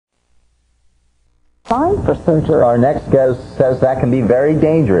fine for surgery. Our next guest says that can be very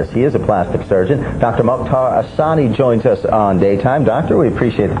dangerous. He is a plastic surgeon. Dr. Mukhtar Asaadi joins us on Daytime. Doctor, we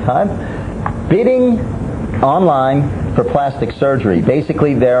appreciate the time. Bidding online for plastic surgery.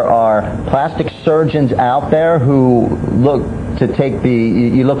 Basically, there are plastic surgeons out there who look to take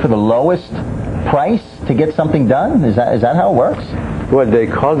you look for the lowest price to get something done? Is that how it works? Well, they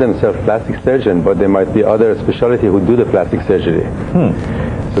call themselves plastic surgeon, but there might be other specialty who do the plastic surgery.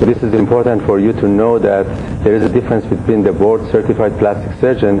 So this is important for you to know that there is a difference between the board-certified plastic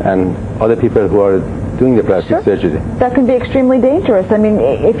surgeon and other people who are doing the plastic surgery. That can be extremely dangerous. I mean,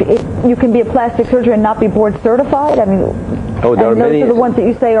 if you can be a plastic surgeon and not be board-certified, I mean, those are the ones that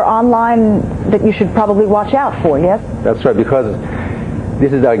you say are online that you should probably watch out for, yes? That's right, because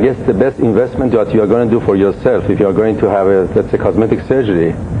this is, I guess, the best investment that you are going to do for yourself if you are going to have let's say, cosmetic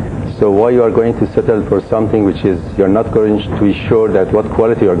surgery. So why you are going to settle for something which is you're not going to be sure that what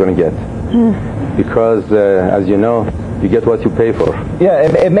quality you're going to get? Because, as you know, you get what you pay for. Yeah,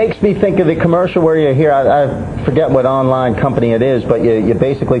 it makes me think of the commercial where you hear, I forget what online company it is, but you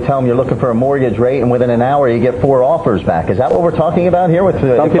basically tell them you're looking for a mortgage rate, and within an hour you get 4 offers back. Is that what we're talking about here? If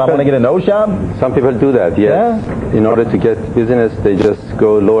I want to get a nose job? Some people do that, yes. Yeah. In order to get business, they just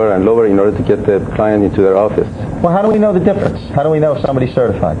go lower and lower in order to get the client into their office. Well, how do we know the difference? How do we know if somebody's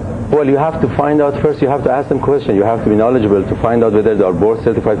certified? Well, you have to find out first. You have to ask them questions. You have to be knowledgeable to find out whether they are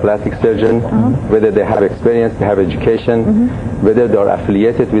board-certified plastic surgeon, whether they have experience, they have education, whether they are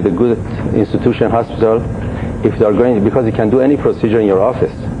affiliated with a good institution, hospital. If they are going, because you can do any procedure in your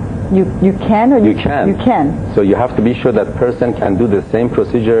office. You can, or you can. You can. So you have to be sure that person can do the same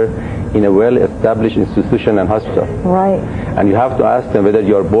procedure in a well-established institution and hospital. Right. And you have to ask them whether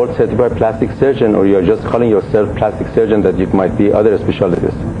you are board-certified plastic surgeon or you are just calling yourself plastic surgeon, that you might be other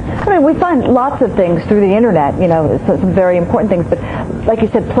specialties. I mean, we find lots of things through the internet, you know, some very important things, but like you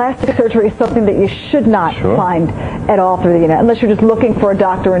said, plastic surgery is something that you should not find at all through the internet, unless you're just looking for a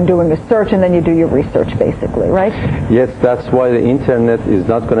doctor and doing a search, and then you do your research, basically, right? Yes, that's why the internet is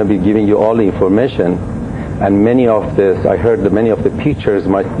not going to be giving you all the information. And many of this, I heard that many of the pictures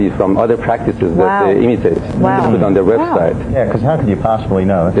might be from other practices that they imitate. They put on their website. Yeah, because how could you possibly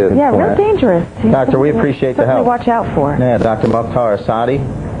know? Yeah, real dangerous. Doctor, we appreciate the help. Watch out for. Yeah, Dr. Mukhtar Asaadi,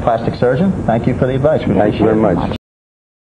 plastic surgeon. Thank you for the advice. Thank you very much.